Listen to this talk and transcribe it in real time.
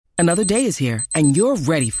Another day is here, and you're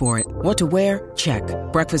ready for it. What to wear? Check.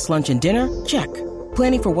 Breakfast, lunch, and dinner? Check.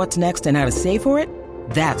 Planning for what's next and how to save for it?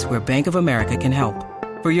 That's where Bank of America can help.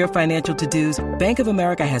 For your financial to-dos, Bank of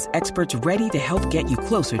America has experts ready to help get you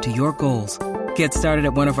closer to your goals. Get started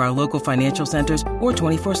at one of our local financial centers or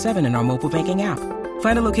 24/7 in our mobile banking app.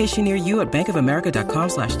 Find a location near you at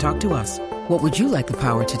bankofamerica.com/talktous. What would you like the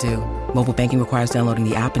power to do? Mobile banking requires downloading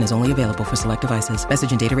the app and is only available for select devices.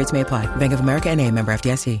 Message and data rates may apply. Bank of America N.A., member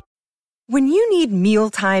FDIC. When you need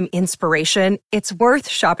mealtime inspiration, it's worth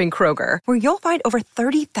shopping Kroger, where you'll find over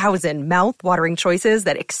 30,000 mouth-watering choices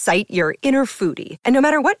that excite your inner foodie. And no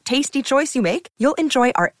matter what tasty choice you make, you'll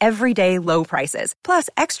enjoy our everyday low prices, plus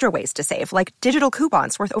extra ways to save, like digital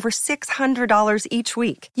coupons worth over $600 each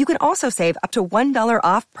week. You can also save up to $1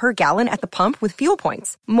 off per gallon at the pump with fuel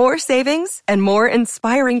points. More savings and more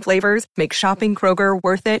inspiring flavors make shopping Kroger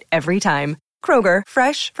worth it every time. Kroger,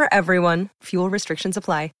 fresh for everyone. Fuel restrictions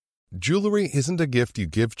apply. Jewelry isn't a gift you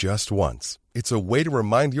give just once. It's a way to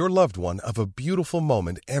remind your loved one of a beautiful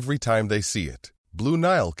moment every time they see it. Blue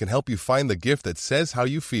Nile can help you find the gift that says how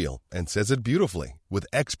you feel and says it beautifully, with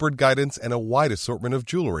expert guidance and a wide assortment of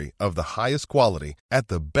jewelry of the highest quality at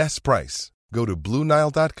the best price. Go to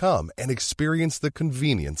BlueNile.com and experience the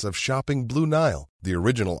convenience of shopping Blue Nile, the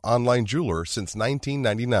original online jeweler since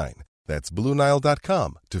 1999. That's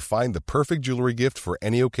BlueNile.com to find the perfect jewelry gift for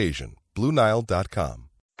any occasion. BlueNile.com.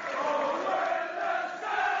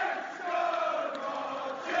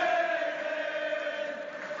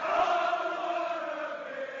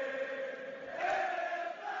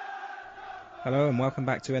 Hello and welcome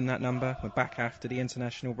back to In That Number. We're back after the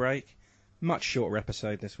international break. Much shorter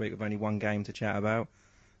episode this week with only one game to chat about.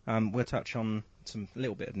 We'll touch on some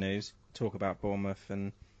little bit of news, talk about Bournemouth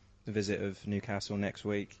and the visit of Newcastle next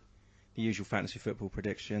week, the usual fantasy football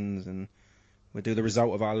predictions, and we'll do the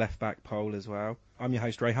result of our left-back poll as well. I'm your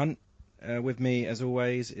host, Ray Hunt. With me, as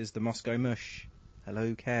always, is the Moscow Mush.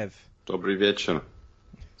 Hello, Kev. Dobry wieczór.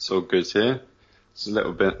 It's all good here. It's a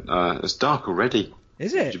little bit, it's dark already.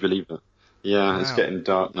 Is it? Did you believe it? Yeah, Wow. It's getting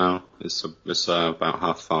dark now. It's about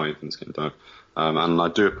 5:30 and it's getting dark. And I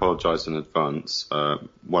do apologise in advance.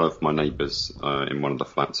 One of my neighbours in one of the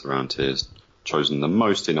flats around here has chosen the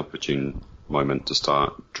most inopportune moment to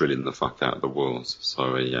start drilling the fuck out of the walls.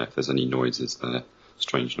 So yeah, if there's any noises there,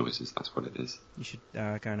 strange noises, that's what it is. You should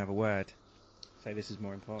go and have a word. Say this is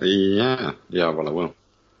more important. Yeah, well I will.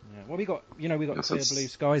 Yeah. Well, we got clear blue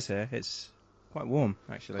skies here. It's quite warm,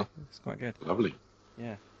 actually. It's quite good. Lovely.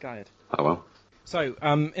 Yeah, gutted. Oh well. So,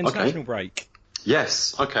 international break.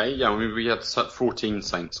 Yes, okay, yeah, we had 14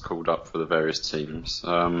 Saints called up for the various teams,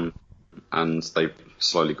 and they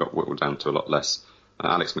slowly got whittled down to a lot less.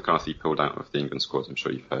 Alex McCarthy pulled out of the England squad, I'm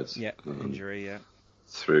sure you've heard. Yeah, injury, yeah.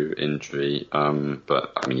 Through injury,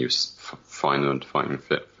 but I mean, he was fine and fighting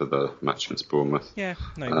fit for the match against Bournemouth. Yeah,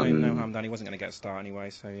 no harm done. He wasn't going to get a start anyway,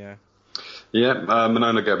 so yeah. Yeah,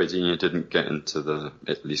 Manolo Gabbiadini didn't get into the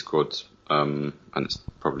Italy squad, and it's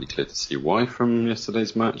probably clear to see why from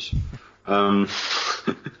yesterday's match.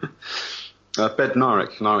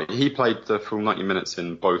 Bednarek, no, he played the full 90 minutes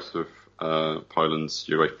in both of Poland's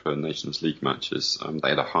UEFA Nations League matches. They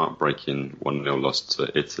had a heartbreaking 1-0 loss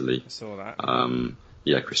to Italy. I saw that.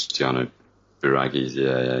 Cristiano Biraghi's,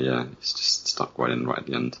 yeah. He's just stuck right at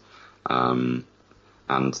the end.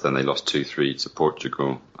 And then they lost 2-3 to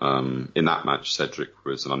Portugal. In that match, Cedric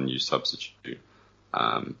was an unused substitute.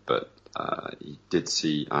 But he did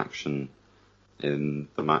see action in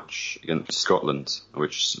the match against Scotland,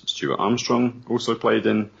 which Stuart Armstrong also played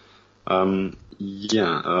in.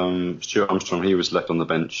 Stuart Armstrong, he was left on the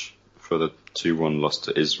bench for the 2-1 loss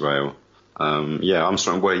to Israel.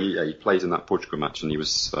 Armstrong, he played in that Portugal match and he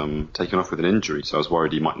was taken off with an injury, so I was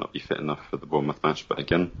worried he might not be fit enough for the Bournemouth match, but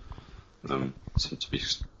again, seem to be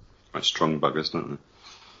quite strong buggers, don't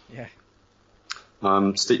they? Yeah.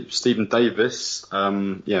 Stephen Davis,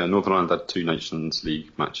 Northern Ireland had 2 Nations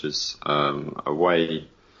League matches away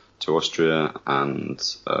to Austria and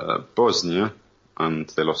Bosnia, and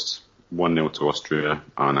they lost 1-0 to Austria.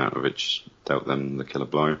 Arnautovic dealt them the killer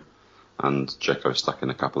blow, and Dzeko stuck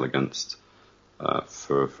in a couple against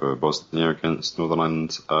for Bosnia against Northern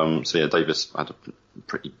Ireland. Davis had a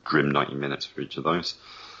pretty grim 90 minutes for each of those.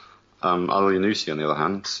 Ali Nusi, on the other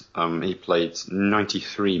hand, he played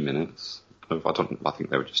 93 minutes. I think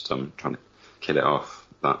they were just trying to kill it off,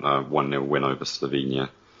 that 1-0 win over Slovenia.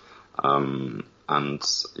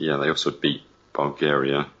 They also beat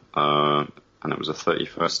Bulgaria, and it was a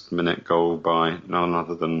 31st minute goal by none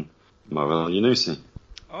other than Mo Elyounoussi.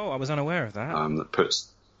 Oh, I was unaware of that.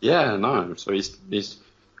 So he's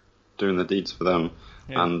doing the deeds for them,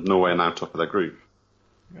 and Norway are now top of their group.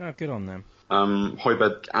 Oh, good on them.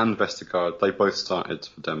 Højbjerg and Vestergaard, they both started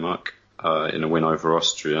for Denmark in a win over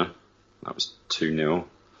Austria. That was 2-0,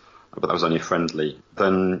 but that was only friendly.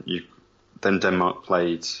 Then Denmark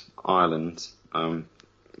played Ireland.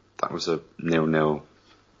 That was a 0-0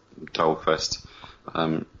 goal fest.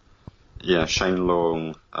 Shane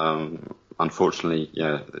Long, unfortunately,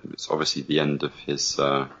 it's obviously the end of his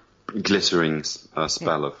glittering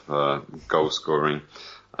spell of goal scoring.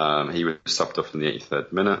 He was subbed off in the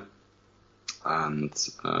 83rd minute and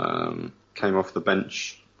came off the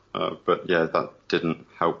bench. But that didn't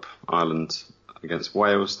help Ireland against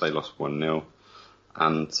Wales. They lost 1-0.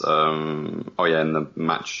 And in the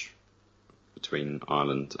match between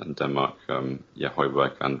Ireland and Denmark,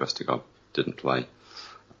 Højbjerg and Vestergaard didn't play.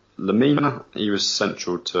 Lamina, he was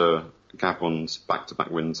central to Gabon's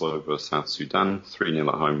back-to-back wins over South Sudan, 3-0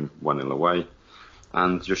 at home, 1-0 away.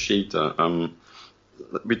 And Yoshida,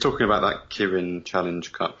 we're talking about that Kirin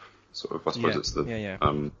Challenge Cup, sort of, I suppose it's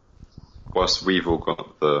the... whilst we've all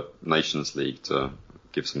got the Nations League to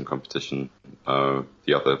give some competition,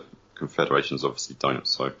 the other confederations obviously don't.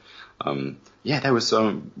 So, there was...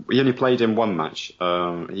 he only played in one match.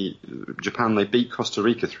 Japan, they beat Costa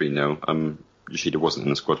Rica 3-0. Yoshida wasn't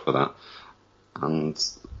in the squad for that. And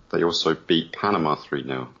they also beat Panama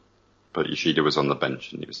 3-0. But Yoshida was on the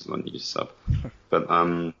bench and he was on the sub. But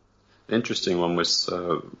the interesting one was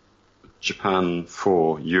Japan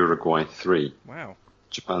 4, Uruguay 3. Wow.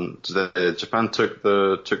 Japan took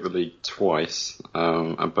the lead twice,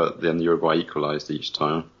 but then Uruguay equalised each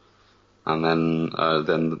time. And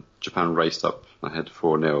then Japan raced up ahead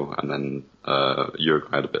 4-0, and then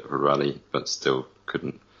Uruguay had a bit of a rally, but still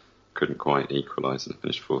couldn't quite equalise and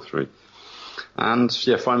finished 4-3. And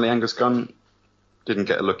finally Angus Gunn didn't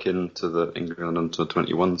get a look into the England under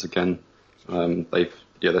 21s again.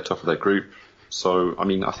 They're top of their group, so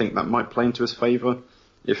I think that might play into his favour.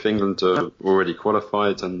 If England are already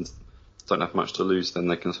qualified and don't have much to lose, then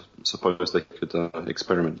they could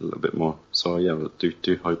experiment a little bit more. So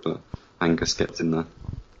do hope that Angus gets in there.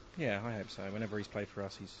 Yeah, I hope so. Whenever he's played for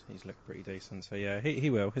us, he's looked pretty decent. So he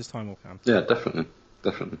will. His time will come. Yeah, definitely.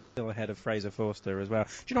 Still ahead of Fraser Forster as well. Do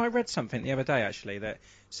you know, I read something the other day actually that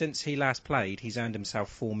since he last played, he's earned himself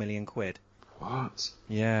 4 million quid. What?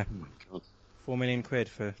 Yeah. Oh my God. 4 million quid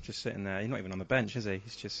for just sitting there. He's not even on the bench, is he?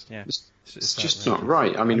 He's just It's just not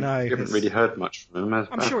right. We haven't really heard much from him.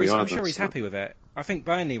 I'm sure he's happy with it. I think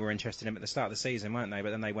Burnley were interested in him at the start of the season, weren't they? But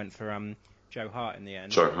then they went for Joe Hart in the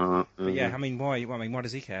end. Joe Hart. But why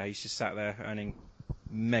does he care? He's just sat there earning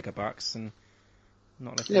mega bucks and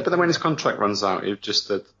not looking. Yeah, but then when his contract runs out, it would just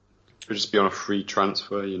be on a free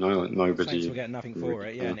transfer, like nobody. Saints will get nothing for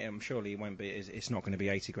it, and surely it won't be. It's not going to be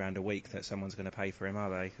 80 grand a week that someone's going to pay for him, are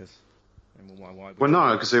they?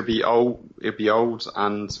 No, because he'll be old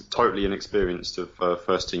and totally inexperienced of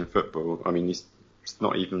first team football. He's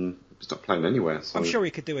not playing anywhere. So. I'm sure he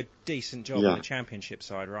could do a decent job on the Championship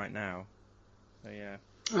side right now.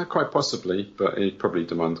 So, quite possibly, but he'd probably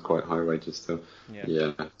demand quite high wages still.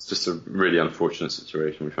 Yeah, it's just a really unfortunate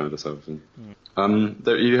situation we found ourselves in.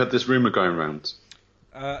 You had this rumour going around.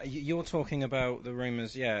 You're talking about the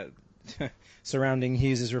rumours, surrounding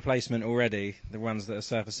Hughes' replacement already. The ones that are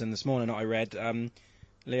surfacing this morning I read.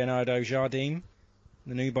 Leonardo Jardim,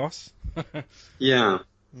 the new boss. Yeah.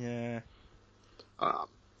 Yeah.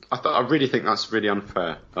 I really think that's really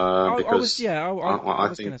unfair. I was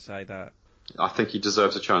going to say that. I think he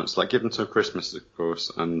deserves a chance. Give him till Christmas, of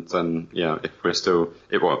course, and then, if we're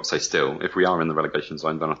if we are in the relegation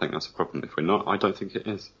zone, then I think that's a problem. If we're not, I don't think it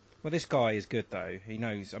is. Well, this guy is good, though. He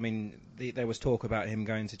knows. There was talk about him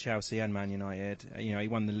going to Chelsea and Man United. He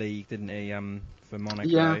won the league, didn't he, for Monaco?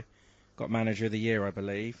 Yeah. Got Manager of the Year, I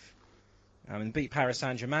believe. And beat Paris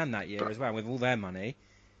Saint-Germain that year as well, with all their money.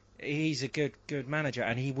 He's a good manager,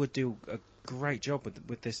 and he would do a great job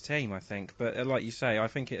with this team, I think. But like you say, I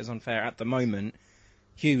think it is unfair. At the moment,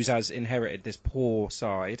 Hughes has inherited this poor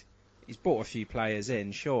side. He's brought a few players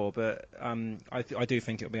in, sure, but I do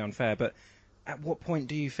think it'll be unfair. But at what point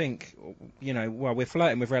do you think, we're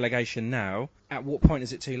flirting with relegation now. At what point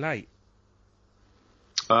is it too late?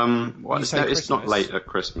 It's not late at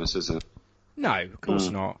Christmas, is it? No, of course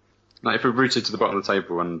not. If we're rooted to the bottom of the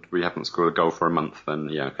table and we haven't scored a goal for a month, then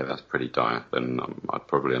that's pretty dire. Then I'd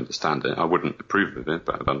probably understand it. I wouldn't approve of it,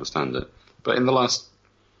 but I'd understand it. But in the last,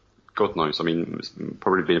 God knows, it's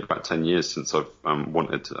probably been about 10 years since I've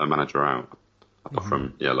wanted a manager out. Apart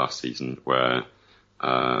from last season, where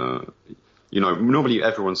normally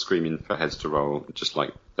everyone's screaming for heads to roll, just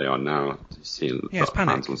like they are now. You see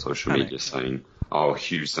fans on social media saying, "Oh,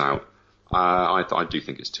 Hughes out." I do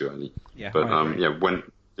think it's too early. Yeah, but when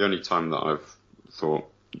the only time that I've thought,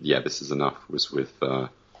 this is enough, was with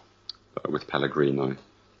with Pellegrino.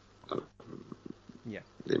 Yeah.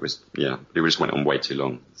 It just went on way too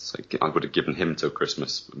long. So I would have given him till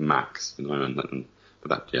Christmas max, but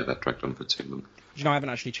that dragged on for too long. I haven't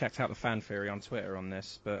actually checked out the fan theory on Twitter on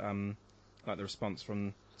this, but like the response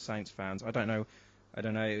from Saints fans, I don't know.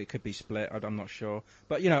 It could be split. I'm not sure.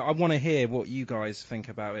 But I want to hear what you guys think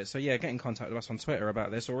about it. So yeah, get in contact with us on Twitter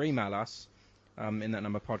about this, or email us in that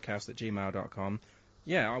number podcast@gmail.com.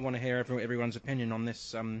 Yeah, I want to hear everyone's opinion on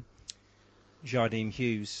this Jardim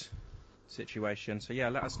Hughes situation. So yeah,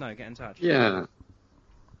 let us know. Get in touch. Yeah.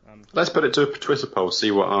 Let's put it to a Twitter poll.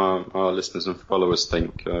 See what our listeners and followers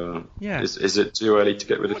think. Is it too early to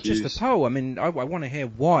get rid of Hughes? Just a poll. I mean, I want to hear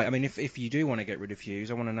why. I mean, if you do want to get rid of Hughes,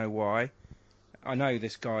 I want to know why. I know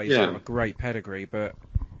this guy's got a great pedigree, but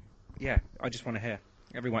yeah, I just want to hear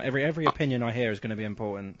every opinion I hear is going to be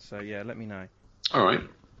important. So yeah, let me know. All right.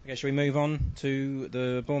 Okay, shall we move on to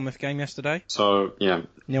the Bournemouth game yesterday? So yeah,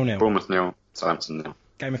 0-0. Bournemouth 0, Southampton 0.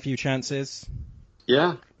 Game a few chances.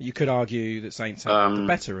 Yeah. You could argue that Saints had the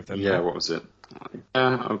better of them. Yeah, what was it?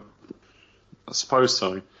 Yeah, I suppose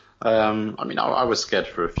so. I mean, I was scared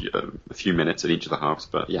for a few minutes at each of the halves,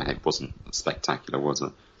 but yeah, it wasn't spectacular, was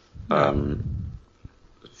it? No.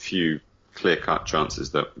 A few clear-cut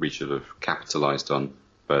chances that we should have capitalised on,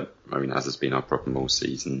 but I mean, as has been our problem all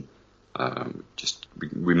season,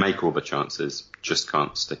 we make all the chances, just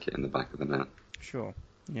can't stick it in the back of the net. Sure.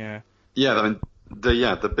 Yeah. Yeah, I mean,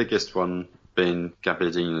 the biggest one being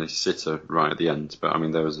Gabbiadini's sitter right at the end, but I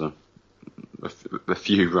mean, there was a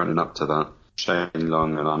few running up to that. Shane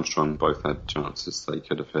Long and Armstrong both had chances they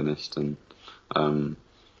could have finished, and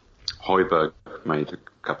Højbjerg made a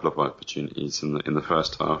couple of opportunities in the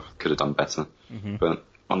first half, could have done better. Mm-hmm. But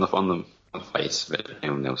on the face of it,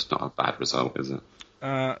 0-0's not a bad result, is it?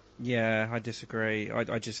 Yeah, I disagree.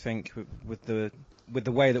 I just think with the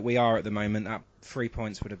way that we are at the moment, that 3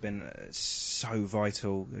 points would have been so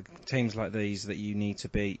vital. Teams like these that you need to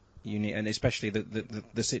beat, and especially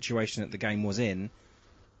the situation that the game was in.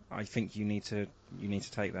 I think you need to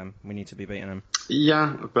take them. We need to be beating them.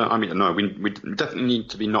 Yeah, but I mean, no, we definitely need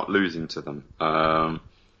to be not losing to them.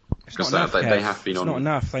 Because they have been on. It's not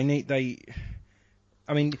enough. I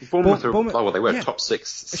mean, Bournemouth they were top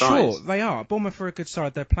 6 side. Sure, they are. Bournemouth are a good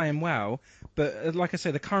side. They're playing well. But like I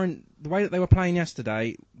say, the way that they were playing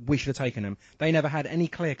yesterday, we should have taken them. They never had any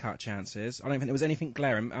clear-cut chances. I don't think there was anything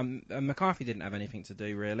glaring. McCarthy didn't have anything to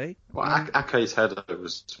do, really. Well, Ake's header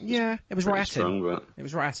was it was right at strong, him. But... It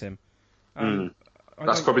was right at him.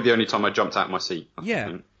 That's probably the only time I jumped out of my seat.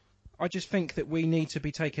 I just think that we need to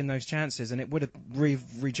be taking those chances, and it would have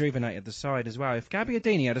rejuvenated the side as well. If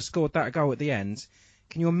Gabbiadini had scored that goal at the end,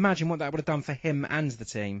 can you imagine what that would have done for him and the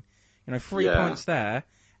team? 3 points there,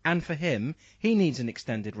 and for him, he needs an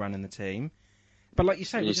extended run in the team. But like you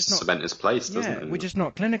say, we're just not cement his place, doesn't it? We're just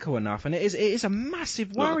not clinical enough, and it is a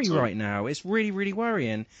massive worry right now. It's really, really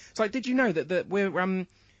worrying. It's like, did you know that we're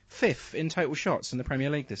 5th in total shots in the Premier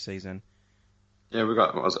League this season? Yeah, we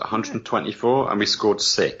got 124, and we scored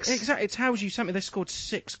 6. Exactly, it tells you something. They scored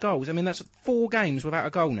 6 goals. I mean, that's 4 games without a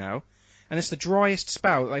goal now. And it's the driest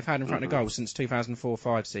spell that they've had in front of goal since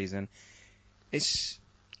 2004-05 season. It's...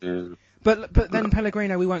 Yeah. But then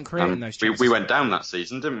Pellegrino, we weren't creating those chances. We went down that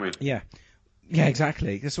season, didn't we? Yeah. Yeah,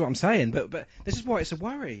 exactly. That's what I'm saying. But this is why it's a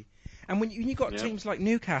worry. And when you got teams like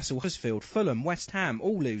Newcastle, Huddersfield, Fulham, West Ham,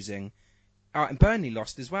 all losing. And Burnley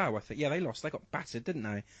lost as well, I think. Yeah, they lost. They got battered, didn't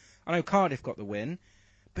they? I know Cardiff got the win.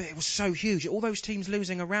 But it was so huge. All those teams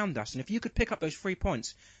losing around us. And if you could pick up those 3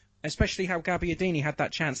 points... Especially how Gabbiadini had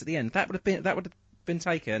that chance at the end. That would have been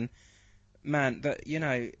taken. Man,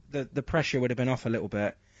 the pressure would have been off a little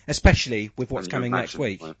bit, especially with what's coming next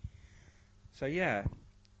week. So yeah.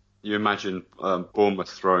 You imagine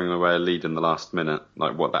Bournemouth throwing away a lead in the last minute,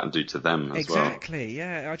 like what that would do to them as well. Exactly.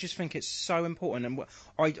 Yeah, I just think it's so important. And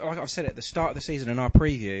like I said at the start of the season in our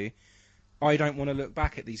preview, I don't want to look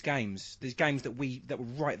back at these games that were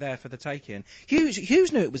right there for the taking.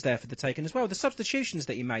 Hughes knew it was there for the taking as well. The substitutions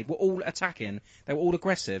that he made were all attacking. They were all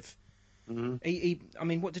aggressive. Mm-hmm. I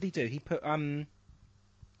mean, what did he do? He put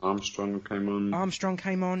Armstrong came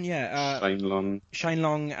on. Yeah. Shane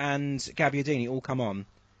Long and Gabbiadini all come on.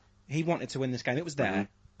 He wanted to win this game. It was there.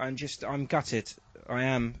 Mm-hmm. I'm gutted. I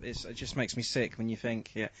am. It just makes me sick when you think,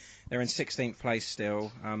 they're in 16th place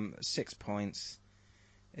still, 6 points.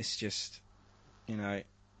 It's just...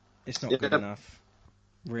 it's not good enough.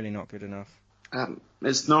 Really not good enough.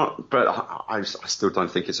 It's not, but I still don't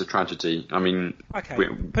think it's a tragedy. I mean... Okay,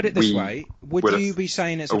 put it this way. Would you be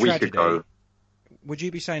saying it's a tragedy? Would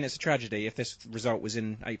you be saying it's a tragedy if this result was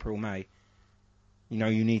in April, May?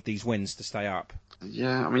 You need these wins to stay up.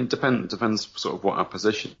 Yeah, I mean, depends sort of what our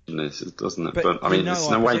position is, doesn't it? But I mean, it's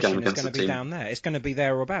an our away position game is against going a to be team. down there. It's going to be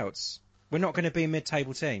thereabouts. We're not going to be a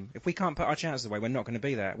mid-table team. If we can't put our chances away, we're not going to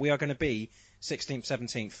be there. We are going to be 16th,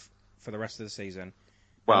 17th for the rest of the season.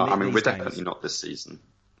 Well, I mean, these we're games, definitely not this season.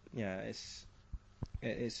 Yeah,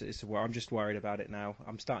 I'm just worried about it now.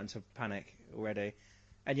 I'm starting to panic already.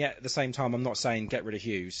 And yet, at the same time, I'm not saying get rid of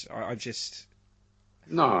Hughes. I still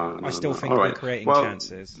think we're creating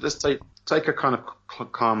chances. Let's take a kind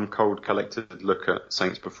of calm, cold, collected look at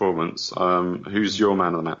Saints' performance. Who's your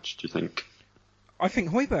man of the match, do you think? I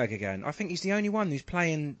think Højbjerg again. I think he's the only one who's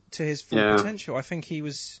playing to his full potential. I think he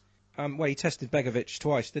was... he tested Begovic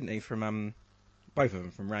twice, didn't he? From both of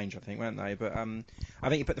them from range, I think, weren't they? But I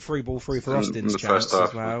think he put the through ball through for Austin's chance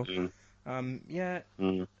as well.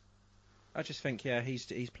 I just think,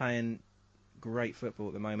 he's playing great football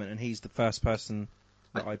at the moment, and he's the first person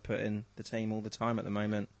that I put in the team all the time at the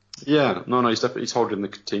moment. Yeah, no, he's holding the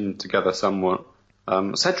team together somewhat.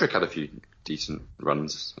 Cedric had a few decent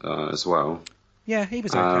runs as well. Yeah, he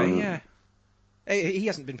was okay, He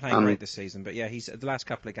hasn't been playing great this season, but he's the last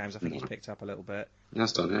couple of games I think he's picked up a little bit. He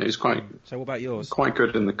has done, yeah. He's quite... So what about yours? Quite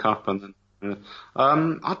good in the cup, and then...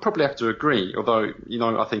 I'd probably have to agree, although,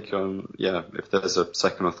 I think, if there's a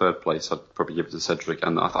second or third place, I'd probably give it to Cedric,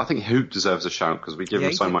 and I think Hoop deserves a shout, because we give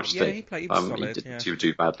him so much stick. He was solid, he didn't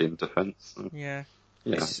do badly in defence. So. Yeah.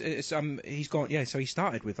 He's gone, so he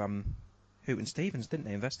started with Hoot and Stevens, didn't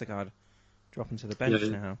he? Vestergaard dropping to the bench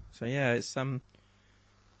now. So it's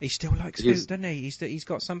he still likes Hoot, doesn't he? He's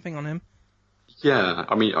got something on him. Yeah,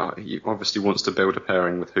 I mean, he obviously wants to build a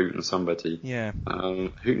pairing with Hoot and somebody. Yeah.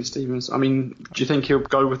 Hoot and Stevens. I mean, do you think he'll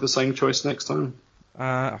go with the same choice next time?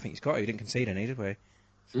 I think he's got to. He didn't concede any, did we?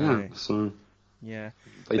 Yeah. They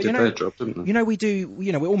did their job, didn't they?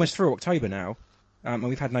 We're almost through October now, and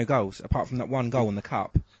we've had no goals apart from that one goal in the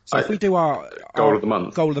cup. So if we do our goal of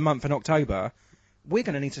the month in October, we're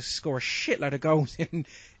going to need to score a shitload of goals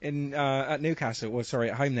at Newcastle,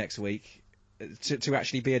 at home next week. To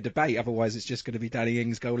actually be a debate, otherwise it's just going to be Danny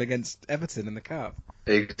Ings' goal against Everton in the cup.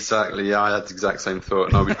 Exactly, yeah, I had the exact same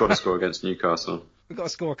thought. No, we've got to score against Newcastle. We've got to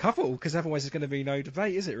score a couple, because otherwise there's going to be no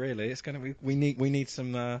debate, is it really? It's going to be we need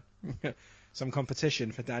some some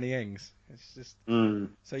competition for Danny Ings. It's just so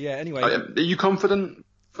anyway. Are you confident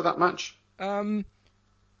for that match?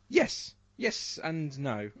 Yes and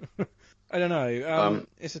no. I don't know.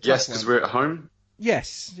 It's a tough yes, because we're at home.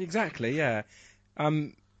 Yes, exactly. Yeah.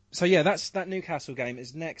 So that's that Newcastle game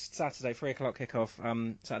is next Saturday, 3:00 kickoff,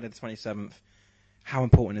 Saturday the 27th. How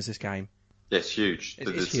important is this game? It's huge.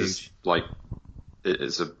 It's huge.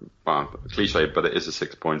 It's a cliche, but it is a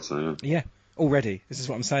 6 points. Yeah, already. This is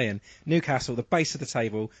what I'm saying. Newcastle, the base of the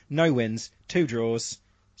table, no wins, 2 draws,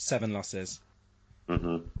 7 losses.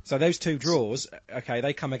 Mm-hmm. So those 2 draws,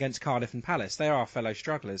 they come against Cardiff and Palace. They are our fellow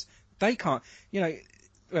strugglers. They can't,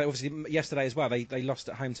 obviously yesterday as well. They lost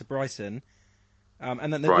at home to Brighton.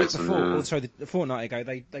 And then the week before, the fortnight ago,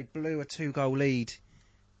 they blew a 2-goal lead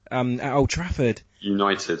at Old Trafford.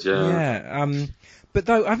 United, yeah. Yeah. But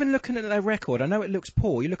though, I've been looking at their record. I know it looks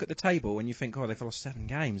poor. You look at the table and you think, they've lost 7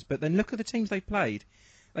 games. But then look at the teams they played.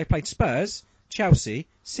 They played Spurs, Chelsea,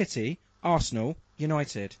 City, Arsenal,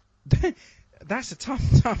 United. That's a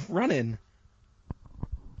tough run-in.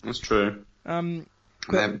 That's true.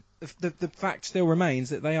 But the fact still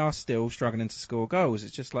remains that they are still struggling to score goals.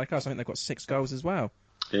 It's just like us. I think they've got 6 goals as well.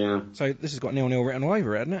 Yeah. So this has got 0-0 written all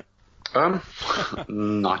over it, hasn't it?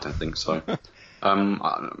 No, I don't think so.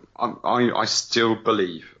 I still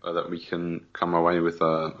believe that we can come away with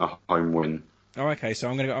a home win. Oh, okay. So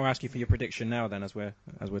I'll ask you for your prediction now then, as we're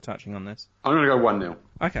touching on this. I'm going to go 1-0.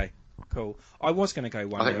 Okay, cool. I was going to go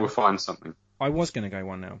 1-0. I think we'll find something. I was going to go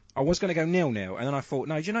 1-0. I was going to go 0-0, and then I thought,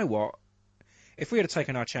 no, do you know what? If we had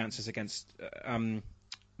taken our chances against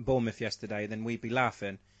Bournemouth yesterday, then we'd be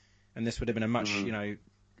laughing, and this would have been a much,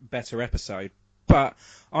 better episode. But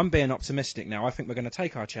I'm being optimistic now. I think we're going to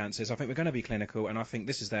take our chances. I think we're going to be clinical, and I think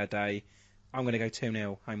this is their day. I'm going to go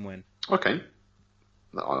 2-0 home win. Okay.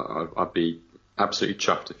 I'd be absolutely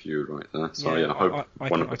chuffed if you were right there. So I hope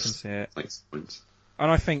one of us can see it. Makes points. And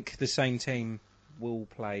I think the same team will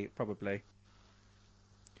play probably.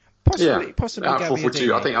 Possibly at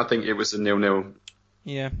 4-4-2. I think it was a 0-0.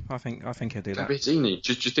 Yeah, I think he'll do that. Gabbiadini,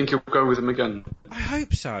 do you think he'll go with him again? I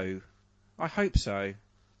hope so.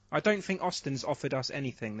 I don't think Austin's offered us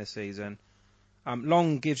anything this season.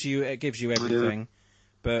 Long gives you everything,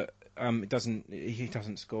 but he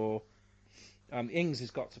doesn't score. Ings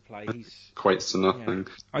has got to play. He's equates to nothing.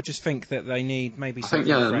 Yeah. I just think that they need maybe. I think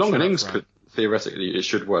Long and Ings could theoretically it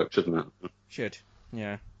should work, shouldn't it? Should,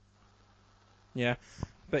 yeah.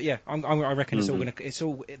 But yeah, I reckon it's all going to. It's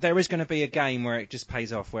all. There is going to be a game where it just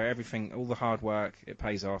pays off, where everything, all the hard work, it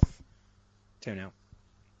pays off. 2-0.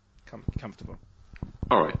 Comfortable.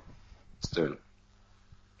 All right, let's do it.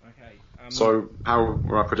 Okay. So, how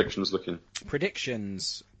are our predictions looking?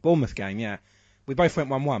 Predictions. Bournemouth game, yeah. We both went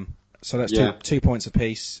 1-1. So that's 2 points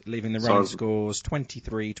apiece, leaving the running scores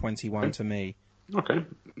 23-21 to me. Okay,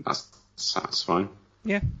 that's fine.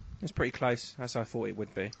 Yeah, it's pretty close, as I thought it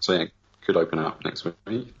would be. So yeah, could open up next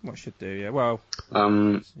week. What should do, yeah. Well,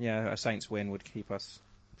 a Saints win would keep us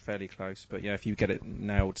fairly close. But yeah, if you get it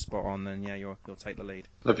nailed spot on, then yeah, you'll take the lead.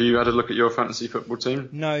 Have you had a look at your fantasy football team?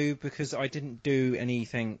 No, because I didn't do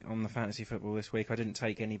anything on the fantasy football this week. I didn't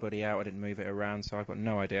take anybody out. I didn't move it around, so I've got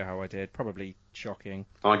no idea how I did. Probably shocking.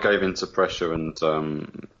 I gave into pressure and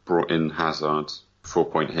brought in Hazard,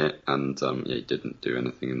 4-point hit, and he didn't do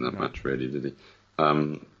anything in that match, really, did he?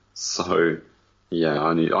 So yeah, I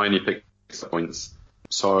only picked 6 points.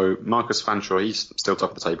 So Marcus Fanshawe, he's still top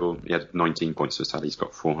of the table. He had 19 points to his tally. He's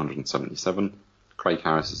got 477. Craig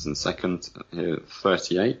Harris is in second,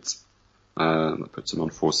 38. That puts him on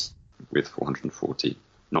fourth with 440.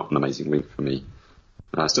 Not an amazing week for me.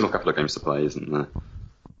 Still a couple of games to play, isn't there?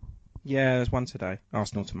 Yeah, there's one today.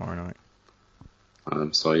 Arsenal tomorrow night.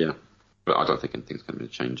 So yeah, but I don't think anything's going to be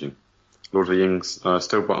changing. Lord of the Rings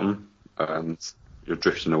still bottom, and you're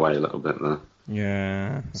drifting away a little bit there.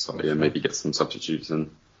 Yeah. So yeah, maybe get some substitutes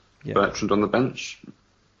in. Yeah. Bertrand on the bench.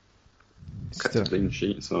 Kept Still. a clean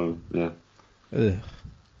sheet, so yeah. Ugh.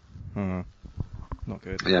 Oh, not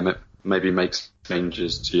good. Yeah, maybe make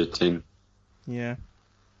changes to your team. Yeah,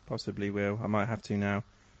 possibly will. I might have to now.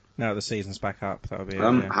 Now that the season's back up, that'll be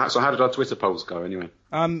it. So how did our Twitter polls go anyway?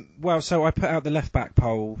 Well, so I put out the left back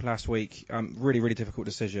poll last week. Really, really difficult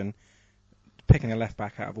decision. Picking a left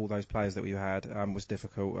back out of all those players that we had was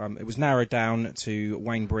difficult. It was narrowed down to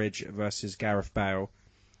Wayne Bridge versus Gareth Bale,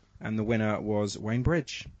 and the winner was Wayne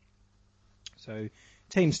Bridge. So,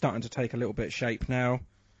 team's starting to take a little bit of shape now.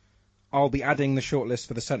 I'll be adding the shortlist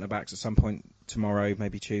for the centre backs at some point tomorrow,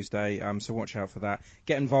 maybe Tuesday. So watch out for that.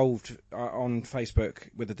 Get involved on Facebook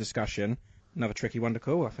with the discussion. Another tricky one to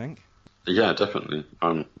call, I think. Yeah, definitely.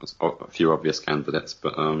 There's a few obvious candidates,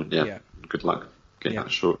 but yeah. Good luck getting that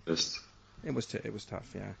shortlist. It was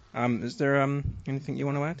tough, yeah. Is there anything you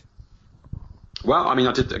want to add? Well, I mean,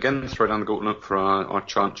 I did again throw down the gauntlet for our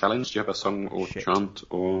chant challenge. Do you have a song or chant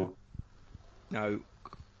or No.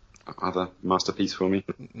 Other masterpiece for me?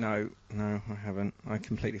 No, I haven't. I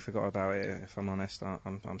completely forgot about it. If I'm honest,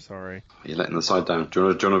 I'm sorry. You're letting the side down. Do you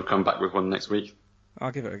want to come back with one next week?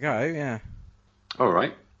 I'll give it a go. Yeah. All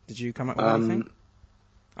right. Did you come up with anything?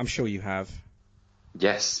 I'm sure you have.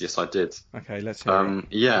 Yes, I did. Okay, let's hear it.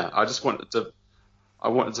 Yeah, I just wanted to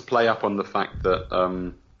play up on the fact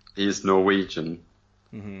that he is Norwegian.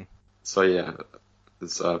 Mm-hmm. So yeah,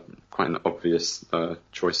 it's quite an obvious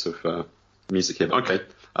choice of music here. Okay,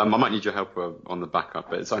 I might need your help on the backup,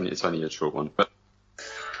 but it's only a short one. But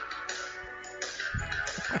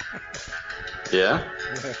yeah.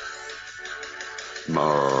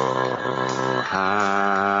 Mohammed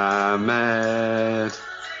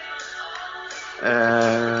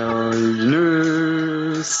El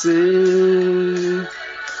Nusi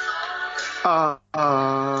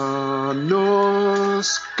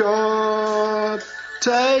Anos God,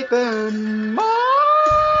 take them all.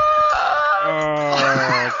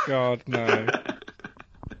 Oh God, no.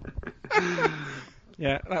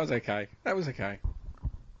 Yeah, that was okay. It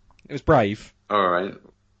was brave. All right.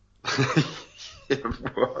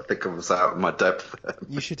 Well, I think I was out of my depth then.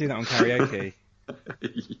 You should do that on karaoke.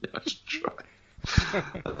 Yeah, I should try.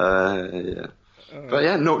 Yeah. But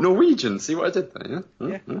yeah, Norwegian. See what I did there,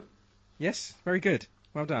 yeah? Yeah. Yes, very good.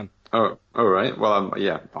 Well done. Oh, all right. Well,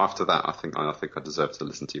 yeah. After that, I think I deserve to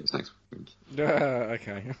listen to you next week.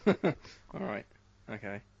 Okay. All right.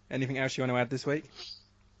 Okay. Anything else you want to add this week?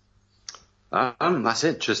 That's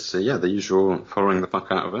it. Just the usual following the fuck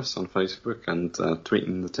out of us on Facebook and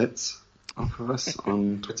tweeting the tits off of us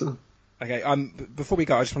on Twitter. Okay. Before we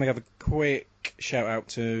go, I just want to give a quick shout out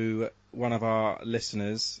to one of our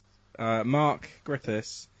listeners, Mark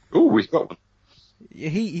Griffiths. Oh, we've got one.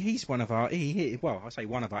 He's one of our. He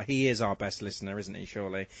is our best listener, isn't he?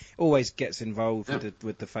 Surely, always gets involved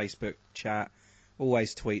with the Facebook chat.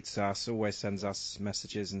 Always tweets us, always sends us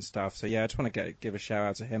messages and stuff. So yeah, I just want to give a shout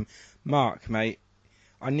out to him, Mark, mate.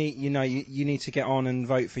 I need you need to get on and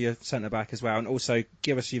vote for your centre back as well, and also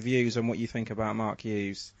give us your views on what you think about Mark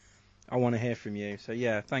Hughes. I want to hear from you. So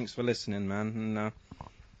yeah, thanks for listening, man, and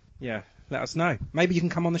yeah, let us know. Maybe you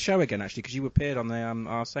can come on the show again actually, because you appeared on the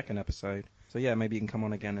our second episode. So yeah, maybe you can come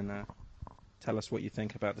on again and tell us what you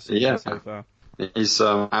think about the season so far. He's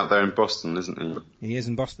out there in Boston, isn't he? He is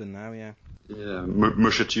in Boston now, yeah. Yeah,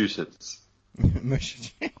 Massachusetts.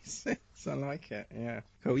 Massachusetts, I like it, yeah.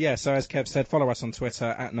 Cool, yeah, so as Kev said, follow us on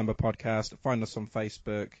Twitter, @numberpodcast, find us on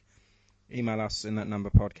Facebook, email us in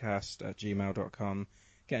thatnumberpodcast@gmail.com,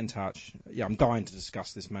 get in touch. Yeah, I'm dying to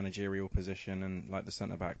discuss this managerial position and like the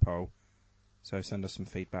centre-back poll, so send us some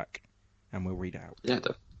feedback and we'll read it out. Yeah,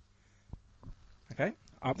 definitely. Okay,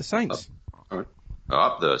 up the Saints. All right.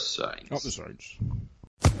 Up the Saints. Up the Saints.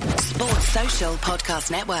 Sports Social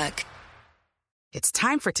Podcast Network. It's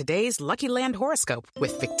time for today's Lucky Land horoscope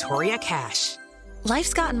with Victoria Cash.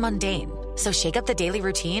 Life's gotten mundane, so shake up the daily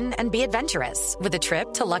routine and be adventurous with a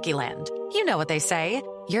trip to Lucky Land. You know what they say,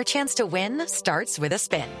 your chance to win starts with a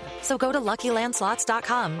spin. So go to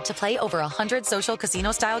LuckyLandSlots.com to play over 100 social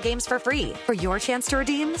casino-style games for free for your chance to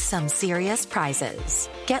redeem some serious prizes.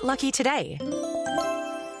 Get lucky today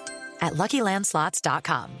at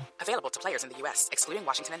LuckyLandSlots.com. Available to players in the U.S., excluding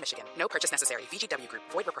Washington and Michigan. No purchase necessary. VGW Group.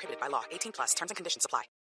 Void where prohibited by law. 18+. Terms and conditions apply.